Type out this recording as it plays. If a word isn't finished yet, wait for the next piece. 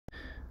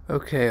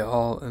Okay,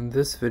 in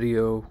this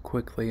video,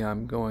 quickly,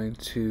 I'm going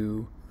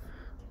to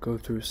go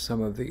through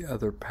some of the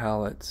other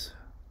palettes.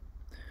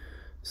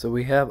 So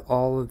we have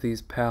all of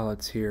these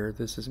palettes here.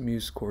 This is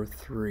MuseScore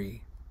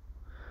 3.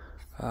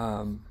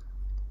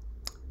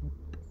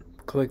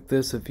 Click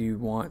this if you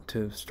want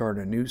to start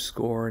a new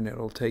score, and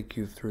it'll take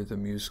you through the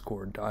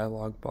MuseScore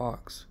dialog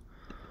box.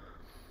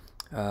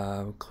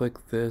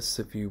 Click this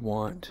if you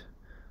want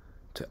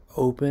to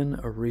open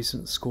a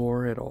recent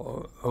score.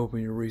 It'll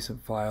open your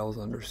recent files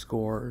under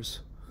scores.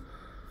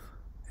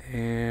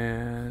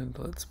 And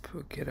let's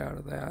get out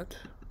of that.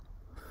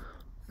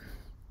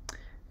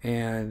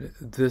 And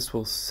this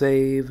will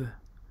save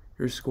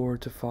your score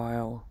to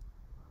file,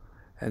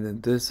 and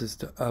then this is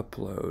to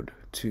upload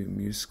to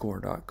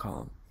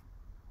MuseScore.com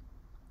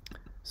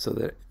so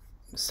that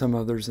some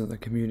others in the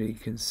community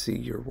can see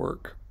your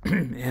work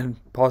and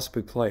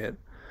possibly play it.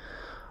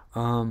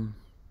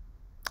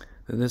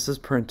 And this is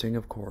printing,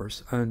 of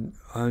course.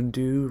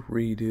 Undo,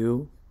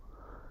 redo,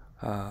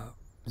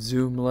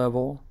 zoom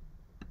level,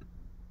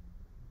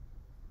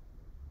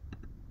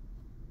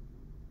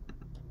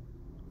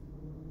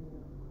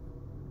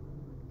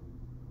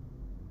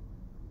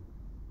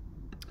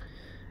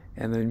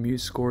 and then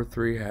MuseScore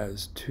 3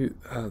 has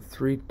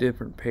three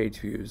different page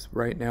views.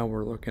 Right now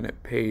we're looking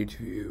at page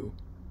view,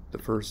 the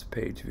first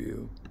page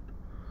view.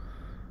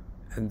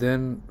 And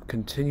then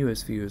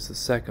continuous view is the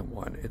second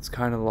one. It's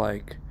kind of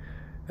like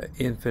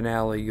in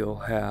Finale you'll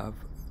have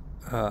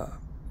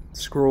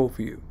scroll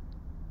view,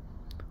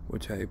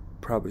 which I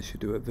probably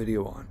should do a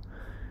video on.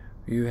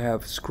 You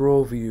have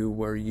scroll view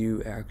where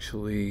you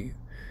actually,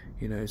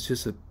 it's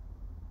just a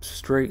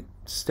straight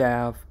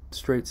staff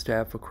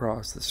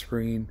across the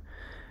screen,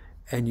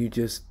 and you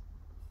just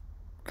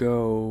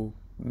go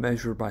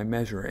measure by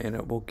measure, and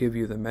it will give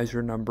you the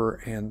measure number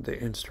and the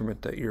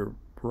instrument that you're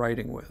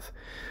writing with.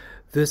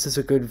 This is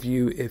a good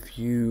view if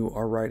you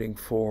are writing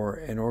for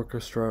an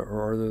orchestra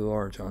or other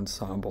large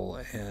ensemble,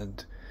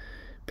 and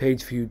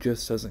page view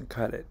just doesn't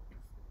cut it.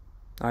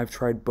 I've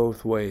tried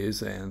both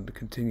ways, and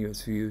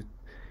continuous view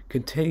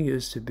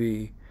continues to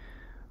be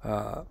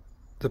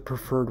the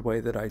preferred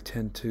way that I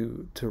tend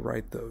to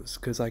write those,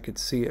 because I could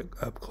see it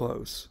up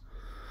close.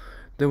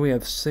 Then we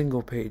have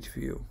single page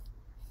view,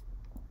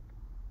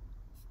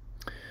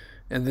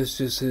 and this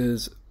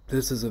is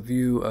a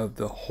view of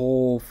the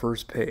whole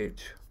first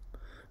page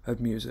of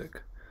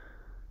music,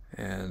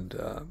 and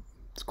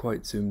it's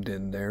quite zoomed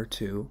in there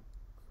too.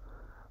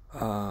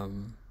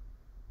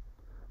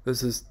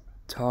 This is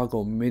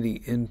toggle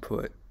MIDI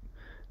input.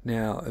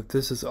 Now if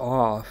this is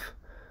off,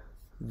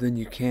 then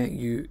you can't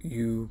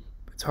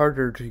it's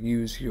harder to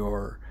use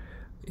your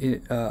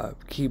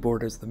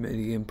keyboard as the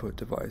MIDI input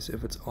device.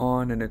 If it's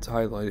on and it's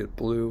highlighted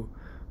blue,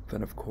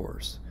 then of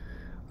course.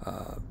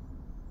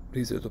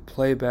 These are the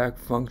playback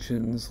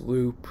functions,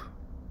 loop.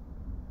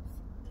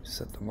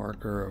 Set the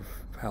marker of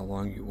how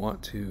long you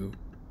want to,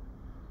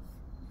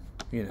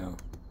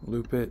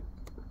 loop it,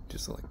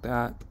 just like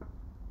that.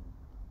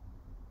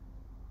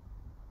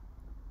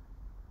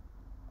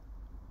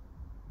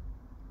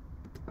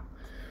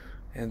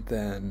 And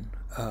then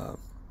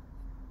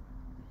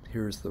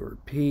here's the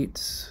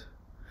repeats,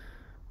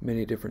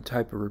 many different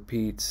type of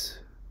repeats.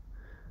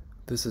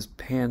 This is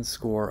pan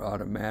score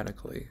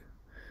automatically.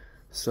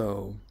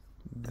 So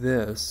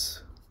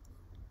this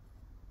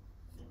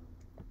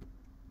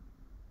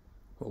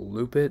will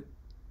loop it,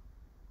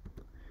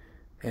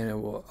 and it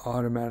will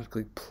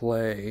automatically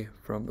play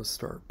from the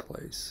start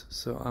place.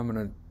 So I'm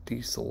going to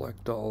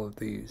deselect all of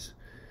these.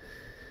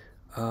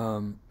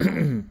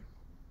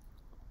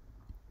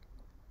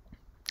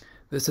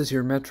 This is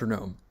your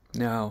metronome.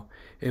 Now,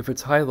 if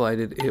it's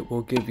highlighted, it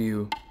will give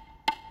you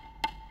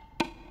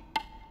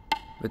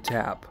the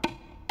tap.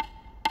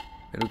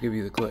 It'll give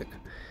you the click.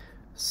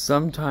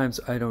 Sometimes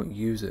I don't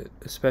use it,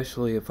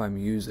 especially if I'm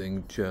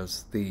using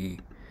just the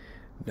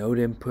note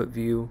input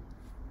view,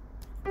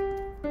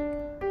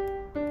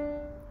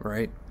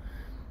 right?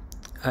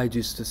 I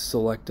just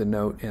select a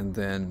note, and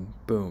then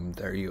boom,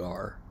 there you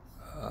are.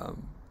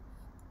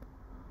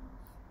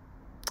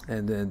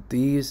 And then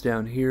these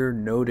down here,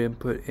 note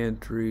input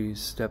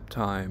entries, step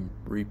time,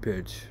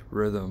 repitch,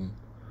 rhythm.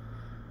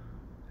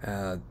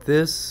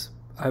 This,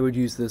 I would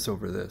use this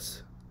over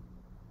this.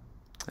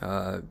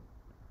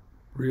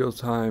 Real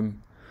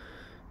time,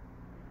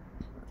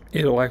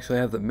 it'll actually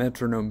have the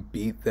metronome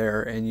beat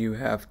there, and you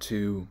have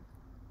to,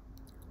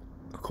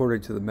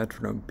 according to the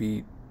metronome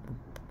beat,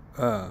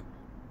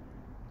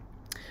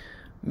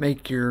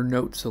 make your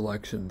note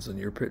selections and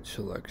your pitch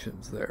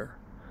selections there.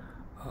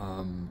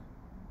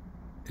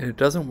 And it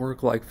doesn't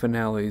work like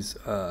Finale's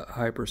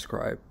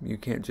hyperscribe. You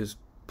can't just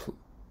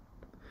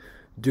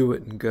do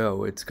it and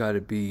go. It's got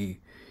to be,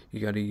 you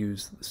got to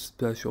use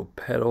special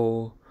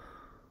pedal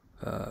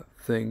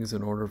things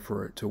in order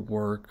for it to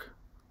work.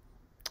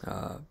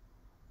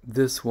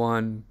 This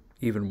one,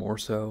 even more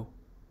so.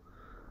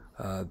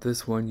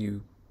 This one,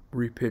 you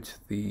repitch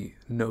the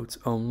notes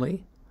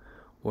only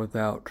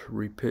without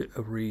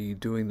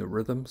redoing the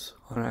rhythms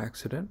on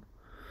accident.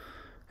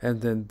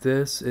 And then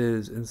this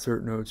is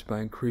insert notes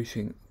by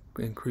increasing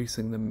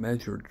increasing the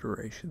measured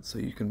duration, so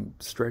you can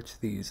stretch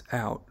these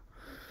out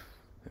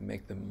and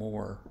make them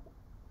more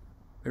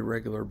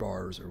irregular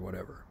bars or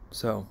whatever.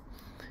 So,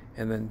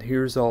 and then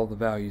here's all the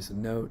values of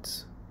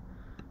notes.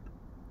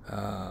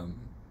 128th,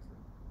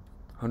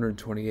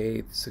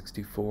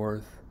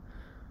 64th,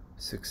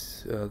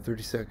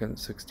 32nd,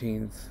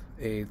 16th,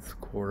 8th,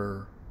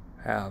 quarter,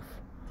 half,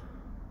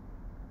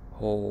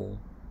 whole,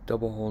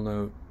 double whole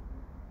note,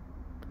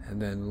 and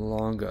then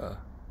longa,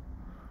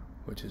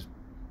 which is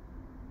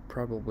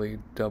probably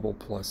double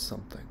plus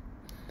something.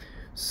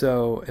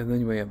 So, and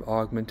then we have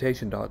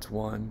augmentation dots,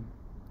 1,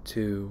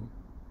 2,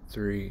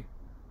 3,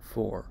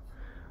 4.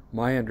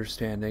 My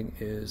understanding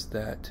is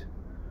that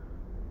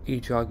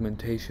each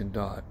augmentation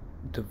dot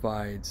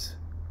divides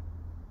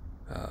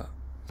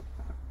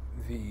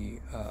the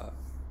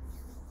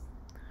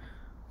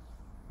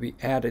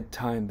added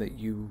time that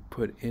you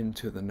put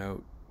into the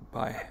note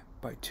by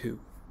 2,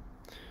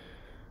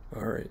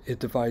 or it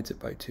divides it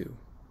by 2.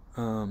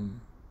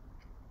 And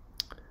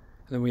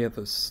then we have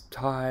this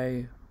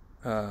tie,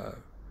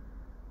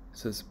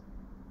 says,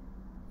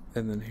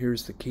 and then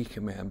here's the key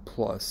command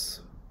plus.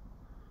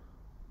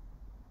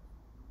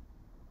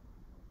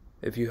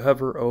 If you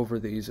hover over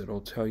these,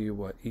 it'll tell you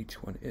what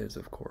each one is,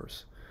 of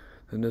course.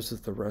 Then this is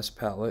the rest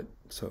palette,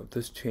 so if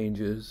this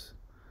changes,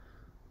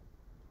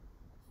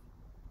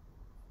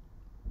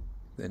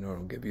 then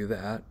it'll give you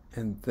that.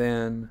 And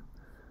then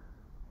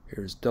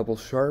here's double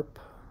sharp.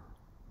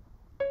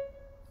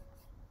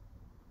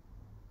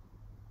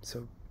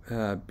 So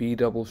B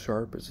double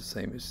sharp is the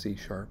same as C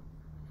sharp.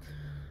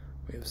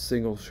 We have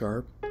single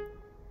sharp.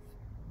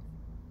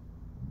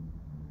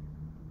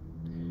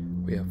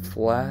 We have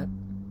flat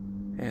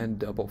and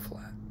double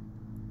flat.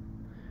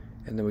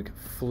 And then we can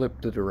flip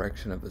the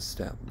direction of the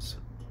stems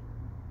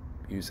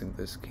using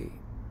this key.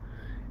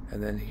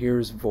 And then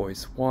here's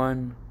voice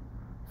 1,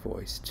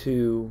 voice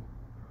 2,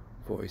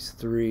 voice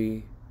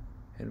 3,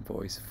 and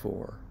voice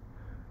 4.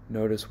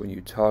 Notice when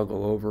you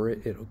toggle over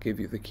it, it'll give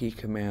you the key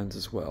commands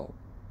as well.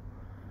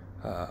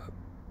 I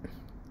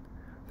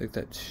think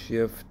that's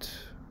shift,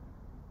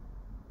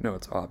 no,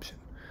 it's option.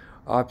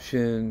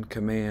 Option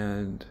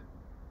command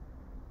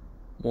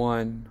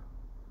 1,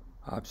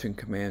 option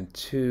command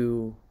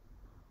 2,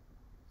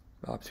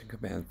 option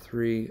command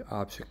 3,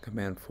 option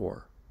command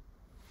 4.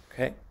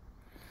 Okay?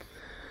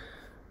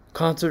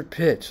 Concert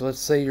pitch. Let's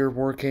say you're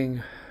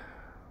working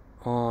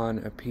on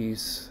a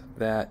piece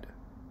that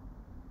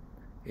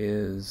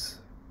is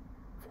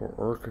for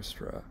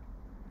orchestra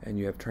and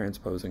you have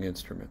transposing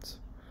instruments,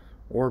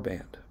 or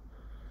band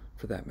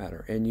for that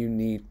matter, and you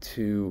need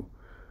to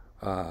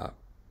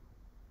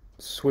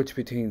switch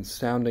between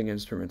sounding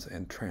instruments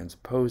and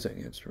transposing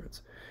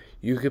instruments.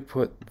 You could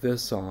put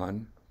this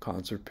on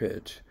concert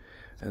pitch,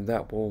 and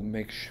that will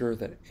make sure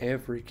that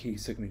every key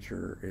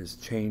signature is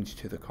changed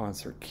to the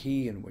concert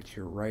key in which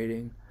you're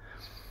writing,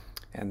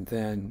 and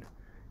then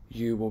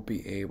you will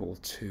be able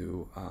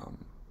to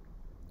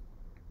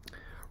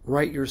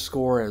write your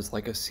score as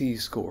like a C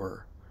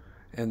score,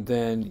 and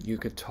then you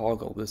could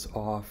toggle this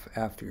off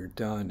after you're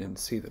done and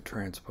see the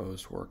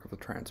transposed work of the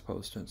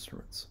transposed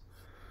instruments.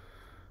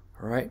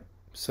 Alright,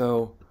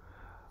 so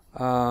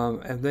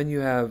and then you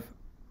have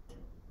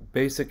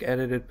basic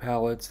edited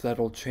palettes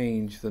that'll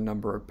change the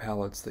number of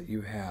palettes that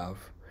you have.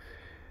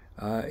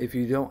 If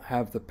you don't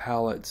have the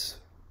palettes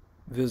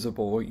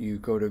visible, you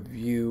go to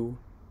View,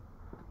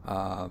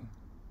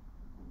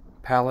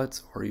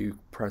 Palettes, or you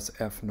press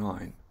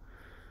F9.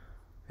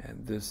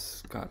 And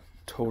this got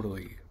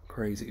totally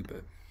crazy,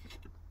 but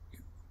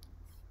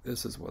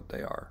this is what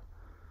they are.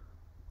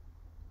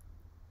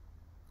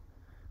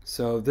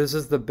 So this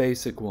is the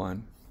basic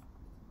one.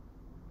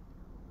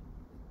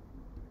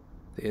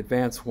 The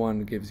advanced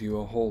one gives you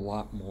a whole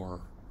lot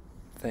more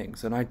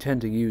things, and I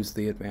tend to use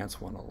the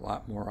advanced one a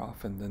lot more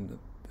often than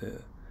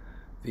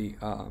the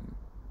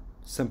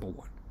simple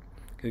one.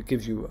 It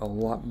gives you a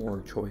lot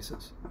more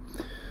choices.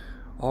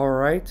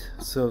 Alright,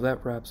 so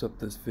that wraps up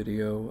this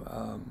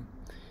video.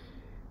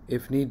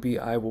 If need be,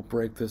 I will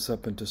break this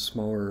up into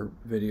smaller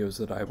videos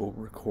that I will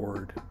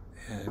record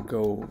and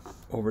go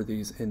over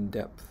these in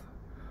depth.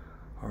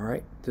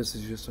 Alright, this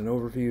is just an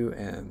overview,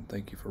 and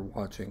thank you for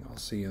watching. I'll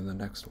see you in the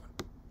next one.